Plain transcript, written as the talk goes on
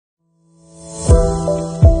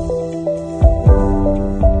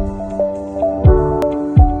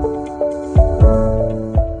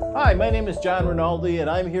is John Rinaldi, and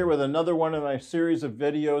I'm here with another one of my series of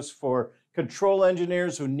videos for control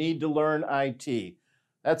engineers who need to learn IT.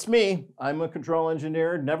 That's me. I'm a control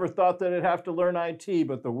engineer. Never thought that I'd have to learn IT,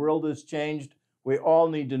 but the world has changed. We all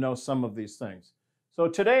need to know some of these things. So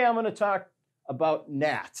today I'm going to talk about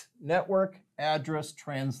NAT, Network Address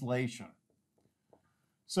Translation.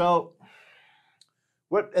 So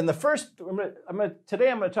today I'm going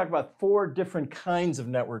to talk about 4 different kinds of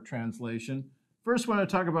network translation. First one I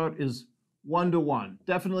talk about is one-to-one,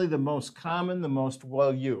 definitely the most common, the most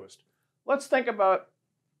well-used. Let's think about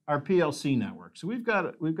our PLC network. So we've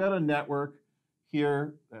got a network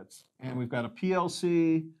here, and we've got a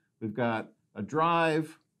PLC, we've got a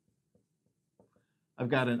drive, I've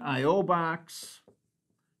got an I/O box,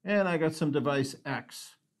 and I got some device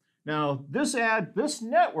X. Now this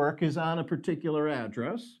network is on a particular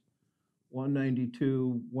address,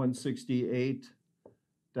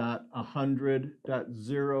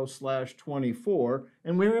 192.168.100.0/24,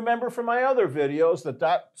 and we remember from my other videos that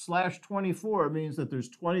 ./24 means that there's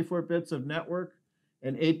 24 bits of network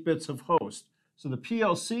and 8 bits of host. So the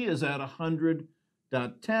PLC is at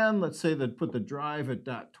 100.10. Let's say that put the drive at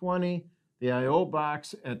 .20, the I/O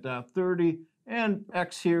box at .30, and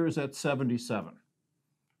X here is at 77.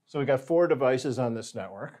 So we got 4 devices on this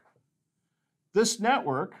network. This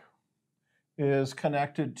network is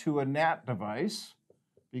connected to a NAT device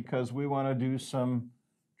because we want to do some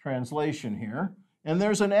translation here. And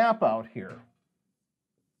there's an app out here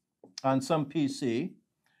on some PC.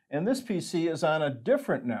 And this PC is on a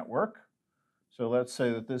different network. So let's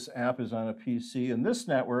say that this app is on a PC, and this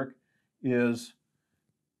network is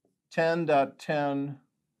 10.10,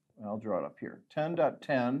 I'll draw it up here,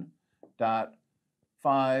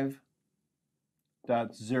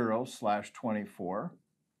 10.10.5.0/24.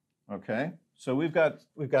 Okay, so we've got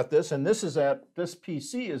this, and this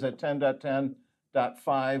PC is at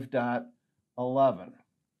 10.10.5.11.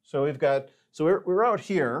 So we're out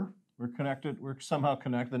here, we're connected, we're somehow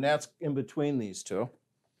connected. The NAT's in between these two.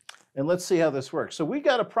 And let's see how this works. So we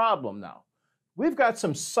got a problem now. We've got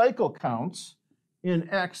some cycle counts in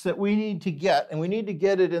X that we need to get, and we need to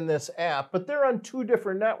get it in this app, but they're on 2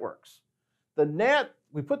 different networks. The NAT,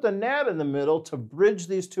 we put the NAT in the middle to bridge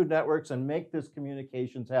these 2 networks and make this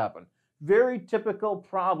communications happen. Very typical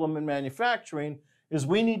problem in manufacturing is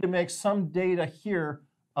we need to make some data here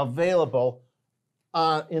available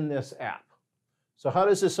in this app. So how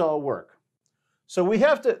does this all work? So we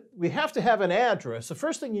have to have an address. The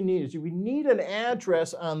first thing you need is we need an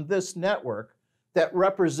address on this network that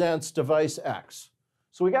represents device X.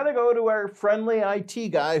 So we got to go to our friendly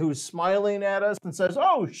IT guy who's smiling at us and says,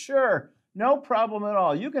 oh, sure, no problem at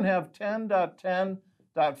all. You can have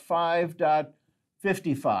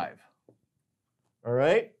 10.10.5.55. All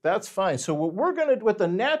right, that's fine. So what the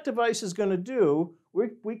NAT device is going to do,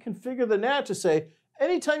 we configure the NAT to say,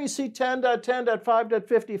 anytime you see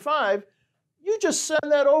 10.10.5.55, you just send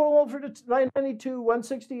that over to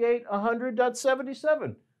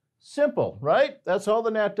 992.168.100.77. Simple, right? That's all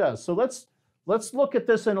the NAT does. So let's look at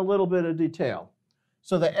this in a little bit of detail.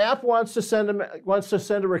 So the app wants to send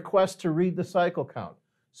a request to read the cycle count.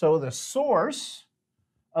 So the source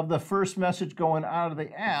of the first message going out of the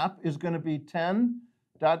app is going to be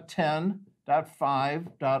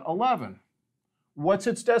 10.10.5.11. What's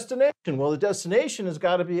its destination? Well, the destination has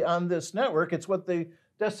got to be on this network. It's what the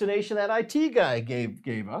destination that IT guy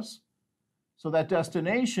gave us. So that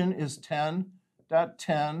destination is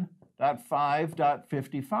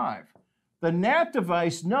 10.10.5.55. The NAT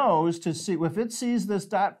device knows to see, if it sees this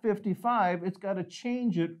 .55, it's got to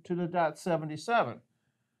change it to the .77.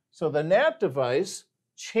 So the NAT device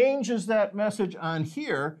changes that message on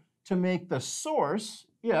here to make the source,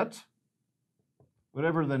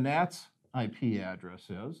 whatever the NAT's IP address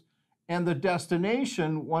is, and the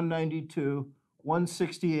destination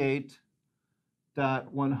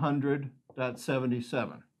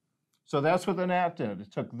 192.168.100.77. So that's what the NAT did.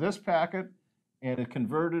 It took this packet and it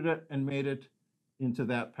converted it and made it into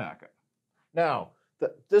that packet. Now,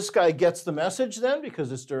 this guy gets the message then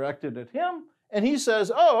because it's directed at him, and he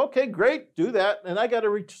says, oh, okay, great, do that, and I got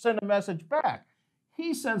to send a message back.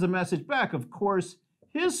 He sends a message back. Of course,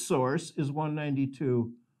 his source is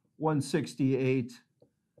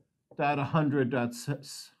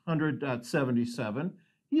 192.168.100.77.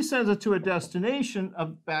 He sends it to a destination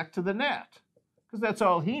back to the NAT, because that's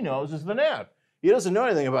all he knows is the NAT. He doesn't know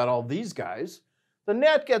anything about all these guys. The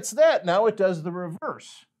NAT gets that. Now it does the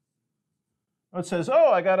reverse. It says,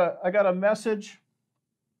 oh, I got a message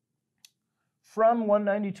from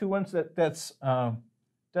 192.1 that's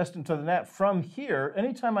destined to the NAT from here.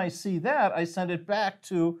 Anytime I see that, I send it back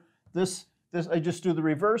to this. I just do the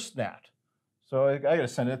reverse NAT. So I got to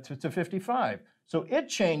send it to 55. So it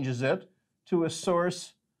changes it to a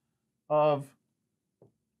source of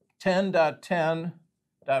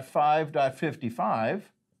 10.10.5.55.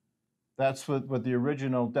 That's what the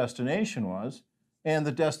original destination was. And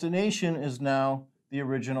the destination is now the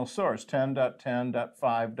original source,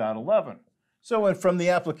 10.10.5.11. So from the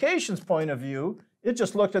application's point of view, it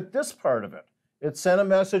just looked at this part of it. It sent a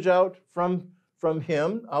message out from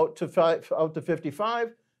him out to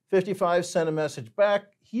 55. 55 sent a message back.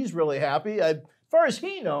 He's really happy. As far as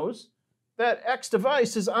he knows, that X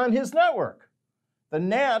device is on his network. The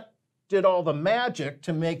NAT did all the magic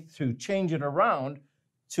to change it around,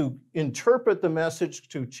 to interpret the message,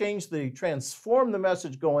 to transform the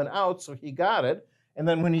message going out so he got it. And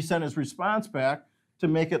then when he sent his response back, to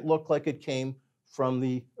make it look like it came from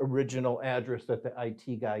the original address that the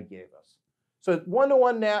IT guy gave us. So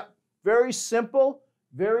one-to-one NAT, very simple,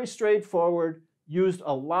 very straightforward, used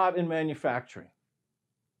a lot in manufacturing.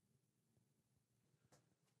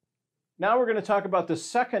 Now we're going to talk about the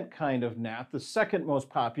second kind of NAT, the second most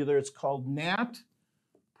popular. It's called NAT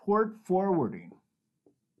Port Forwarding.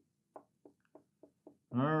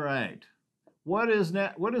 All right. What is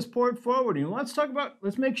port forwarding? Let's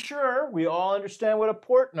make sure we all understand what a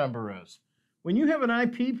port number is. When you have an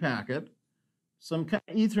IP packet, some kind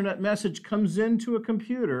of Ethernet message comes into a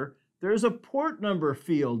computer, there's a port number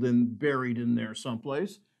field buried in there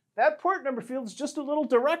someplace. That port number field is just a little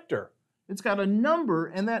director. It's got a number,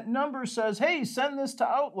 and that number says, hey, send this to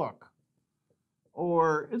Outlook.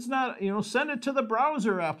 Or it's not, send it to the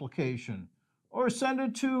browser application. Or send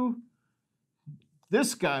it to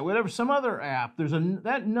this guy, whatever, some other app.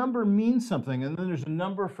 That number means something, and then there's a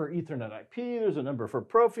number for Ethernet IP, there's a number for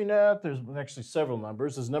Profinet, there's actually several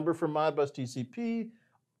numbers. There's a number for Modbus TCP.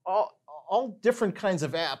 All different kinds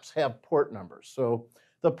of apps have port numbers. So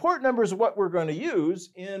the port number is what we're going to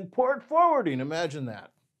use in port forwarding. Imagine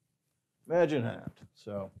that. Imagine that.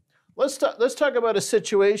 So let's talk about a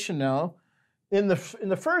situation now. In the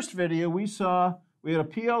first video, we had a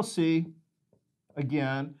PLC.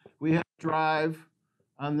 Again, we had a drive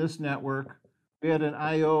on this network. We had an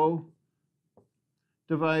I/O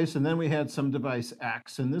device, and then we had some device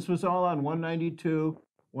X. And this was all on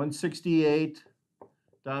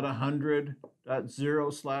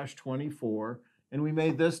 192.168.100.0/24. And we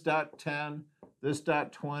made this .10, this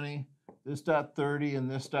 .20, this .30,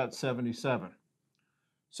 and this .77.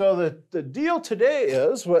 So the deal today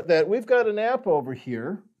is that we've got an app over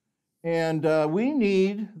here, and we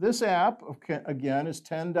need this app, again, is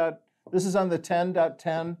 10. This is on the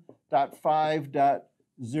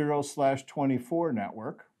 10.10.5.0/24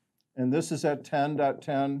 network, and this is at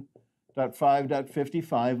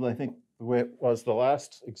 10.10.5.55, I think the way it was the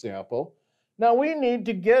last example. Now we need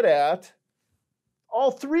to get at all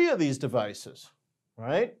three of these devices,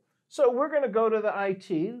 right? So we're going to go to the IT,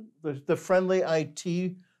 the friendly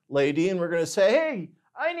IT lady, and we're going to say, hey,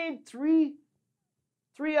 I need three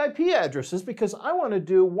IP addresses because I want to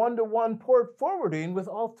do one-to-one port forwarding with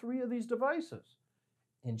all three of these devices.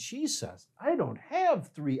 And she says, I don't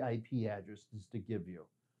have 3 IP addresses to give you.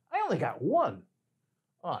 I only got 1.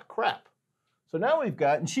 Oh, crap. So now we've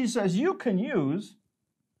got, and she says, you can use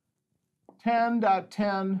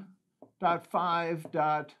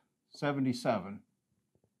 10.10.5.77.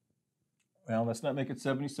 Well, let's not make it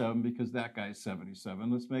 77 because that guy's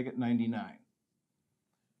 77. Let's make it 99.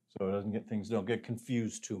 So things don't get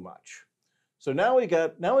confused too much. So now we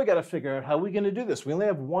got to figure out how we're going to do this. We only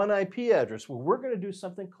have 1 IP address. Well, we're going to do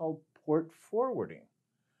something called port forwarding.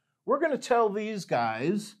 We're going to tell these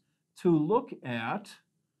guys to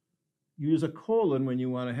use a colon when you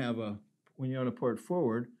want to port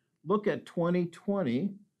forward. Look at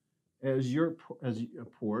 2020 as a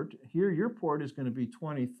port. Here, your port is going to be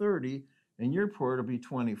 2030, and your port will be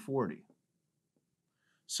 2040.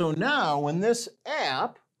 So now, when this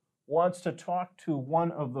app wants to talk to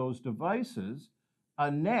one of those devices, a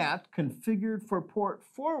NAT configured for port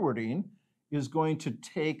forwarding is going to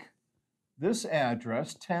take this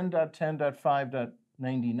address,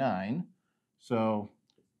 10.10.5.99. So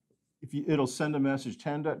it'll send a message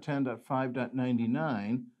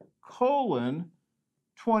 10.10.5.99 colon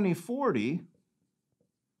 2040,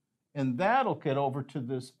 and that'll get over to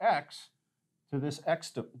this this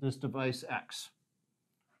device X.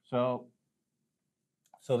 So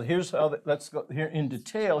here's how let's go here in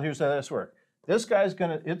detail. Here's how this works. This guy's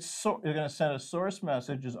gonna send a source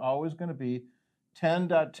message is always going to be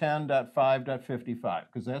 10.10.5.55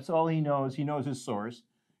 because that's all he knows. He knows his source,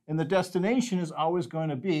 and the destination is always going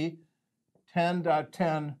to be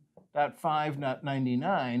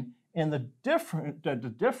 10.10.5.99, and the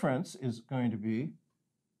difference is going to be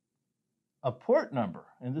a port number,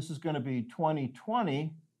 and this is going to be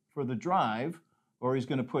 2020 for the drive, or he's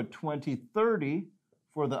going to put 2030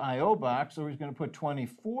 for the I/O box, or he's going to put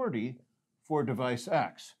 2040 for device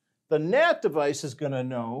X. The NAT device is going to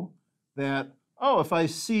know that, oh, if I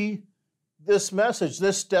see this message,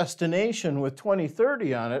 this destination with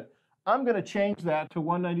 2030 on it, I'm going to change that to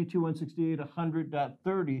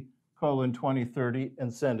 192.168.100.30:2030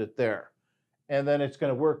 and send it there. And then it's going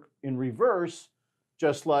to work in reverse,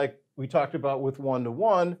 just like we talked about with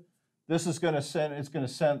one-to-one. This is going to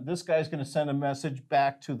send, this guy's going to send a message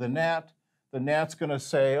back to the NAT. The NAT's going to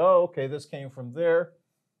say, oh, okay, this came from there.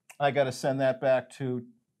 I got to send that back to,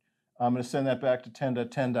 I'm going to send that back to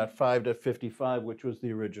 10.10.5.55, which was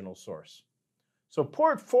the original source. So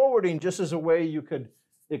port forwarding, just as a way you could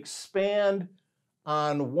expand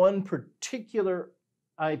on one particular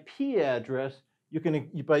IP address, you can,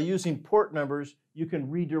 by using port numbers, you can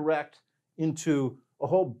redirect into a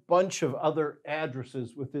whole bunch of other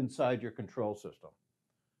addresses inside your control system.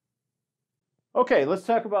 Okay, let's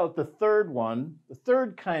talk about the third one, the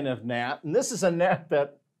third kind of NAT. And this is a NAT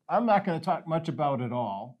that I'm not going to talk much about at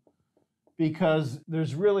all, because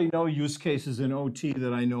there's really no use cases in OT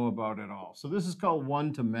that I know about at all. So this is called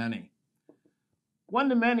one-to-many.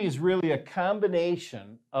 One-to-many is really a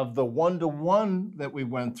combination of the one-to-one that we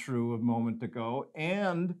went through a moment ago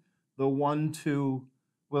and the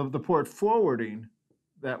the port forwarding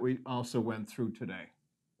that we also went through today.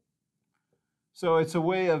 So it's a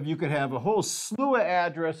way of, you could have a whole slew of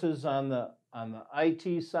addresses on the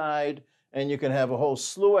IT side, and you can have a whole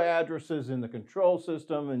slew of addresses in the control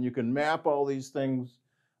system, and you can map all these things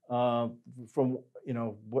from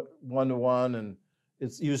one-to-one, and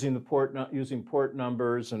it's using port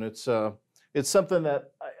numbers, and it's something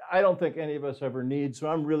that I don't think any of us ever need. So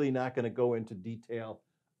I'm really not going to go into detail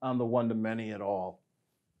on the one-to-many at all.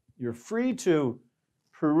 You're free to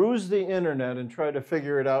peruse the internet and try to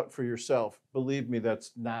figure it out for yourself. Believe me,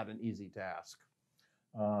 that's not an easy task,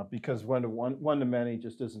 because one-to-many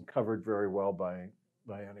just isn't covered very well by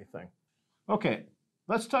anything. Okay,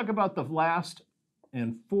 let's talk about the last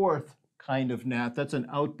and fourth kind of NAT. That's an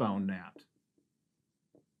outbound NAT.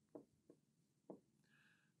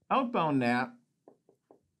 Outbound NAT,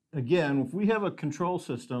 again, if we have a control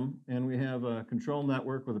system and we have a control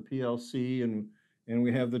network with a PLC and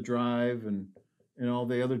we have the drive and all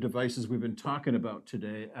the other devices we've been talking about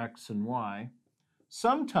today, X and Y,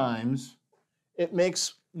 sometimes it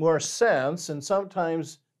makes more sense, and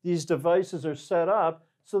sometimes these devices are set up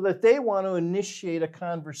so that they want to initiate a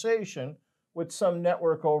conversation with some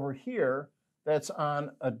network over here that's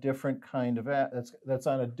on a different kind of that's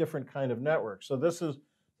on a different kind of network. So this is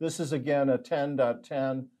again a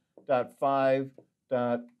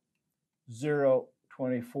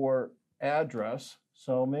 10.10.5.024 address.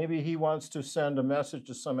 So maybe he wants to send a message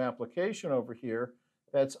to some application over here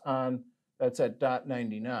that's at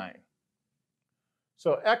 .99.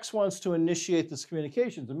 So X wants to initiate this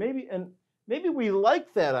communications, and maybe we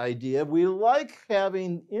like that idea. We like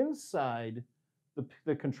having inside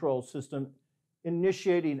the control system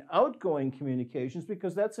initiating outgoing communications,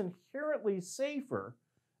 because that's inherently safer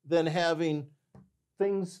than having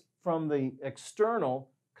things from the external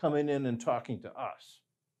coming in and talking to us.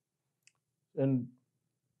 And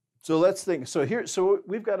so let's think. So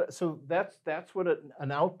we've got so that's what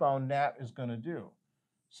an outbound NAT is going to do.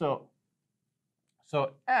 So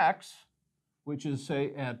X, which is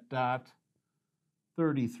say at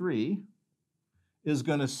 .33, is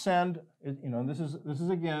going to send. This is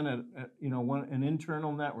again an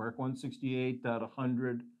internal network,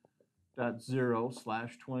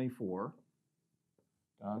 168.100.0/24.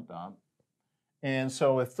 And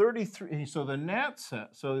so at 33, so the NAT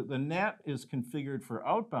is configured for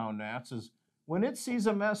outbound NATs is when it sees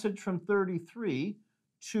a message from 33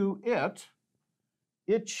 to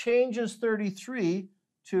it changes 33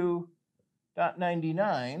 to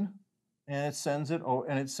 .99, and it sends it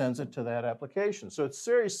to that application. So it's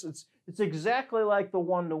serious. It's exactly like the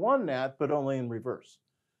one-to-one NAT, but only in reverse.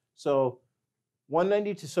 So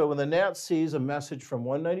 192. So when the NAT sees a message from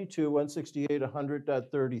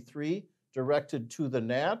 192.168.100.33 directed to the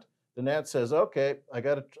NAT says, okay, I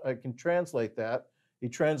can translate that. He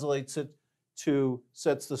translates it to,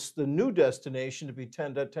 sets the new destination to be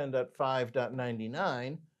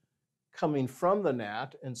 10.10.5.99 coming from the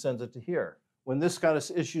NAT and sends it to here. When this kind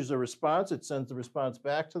of issues a response, it sends the response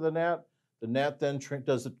back to the NAT. The NAT then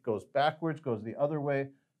goes backwards, goes the other way,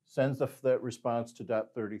 sends that response to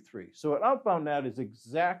 .33. So an outbound NAT is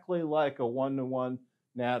exactly like a one-to-one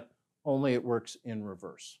NAT, only it works in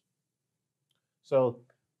reverse. So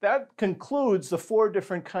that concludes the 4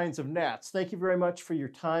 different kinds of NATs. Thank you very much for your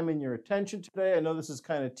time and your attention today. I know this is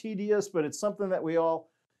kind of tedious, but it's something that we all,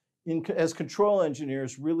 as control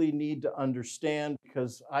engineers, really need to understand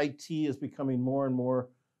because IT is becoming more and more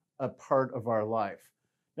a part of our life.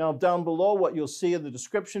 Now, down below, what you'll see in the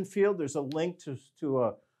description field, there's a link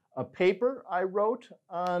to a paper I wrote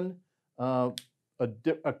on the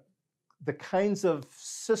kinds of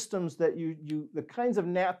systems that the kinds of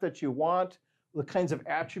NAT that you want, the kinds of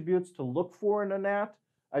attributes to look for in a NAT.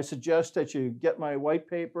 I suggest that you get my white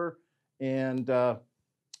paper and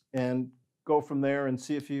go from there and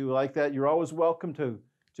see if you like that. You're always welcome to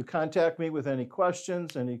contact me with any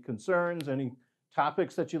questions, any concerns, any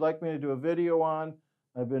topics that you'd like me to do a video on.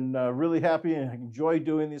 I've been really happy and enjoy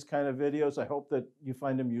doing these kind of videos. I hope that you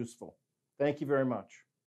find them useful. Thank you very much.